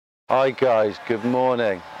Hi guys, good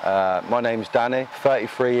morning. My name's Danny,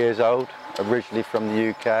 33 years old, originally from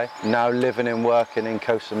the UK, now living and working in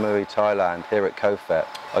Koh Samui, Thailand, here at Koh Fit.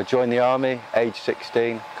 I joined the army, age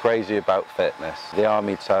 16, crazy about fitness. The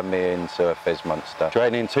army turned me into a fizz monster.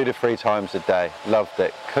 Training 2 to 3 times a day, loved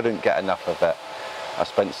it, couldn't get enough of it. I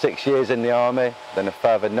spent 6 years in the army, then a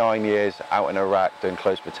further 9 years out in Iraq doing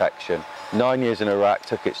close protection. 9 years in Iraq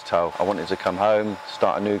took its toll. I wanted to come home,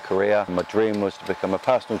 start a new career. My dream was to become a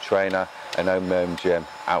personal trainer and own my own gym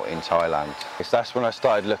out in Thailand. So that's when I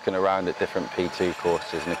started looking around at different PT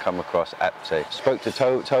courses and I come across EPTI. Spoke to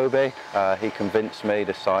Toby, he convinced me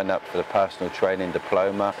to sign up for the personal training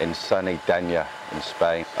diploma in sunny Dénia in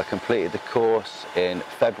Spain. I completed the course in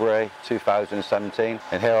February 2017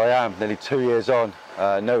 and here I am, nearly 2 years on,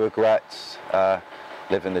 no regrets.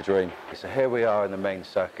 Living the dream. So here we are in the main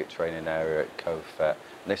circuit training area at Koh Fit.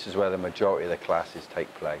 And this is where the majority of the classes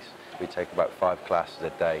take place. We take about 5 classes a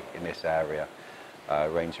day in this area,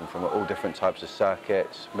 ranging from all different types of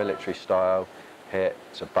circuits, military style, hit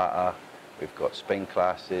to batter. We've got spin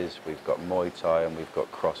classes, we've got Muay Thai and we've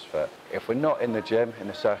got CrossFit. If we're not in the gym, in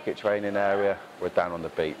the circuit training area, we're down on the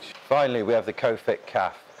beach. Finally, we have the Koh Fit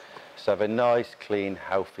Cafe. So have a nice, clean,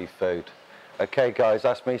 healthy food. Okay guys,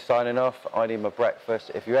 that's me signing off. I need my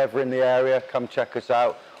breakfast. If you're ever in the area, come check us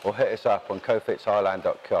out or hit us up on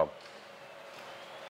kohfitthailand.com.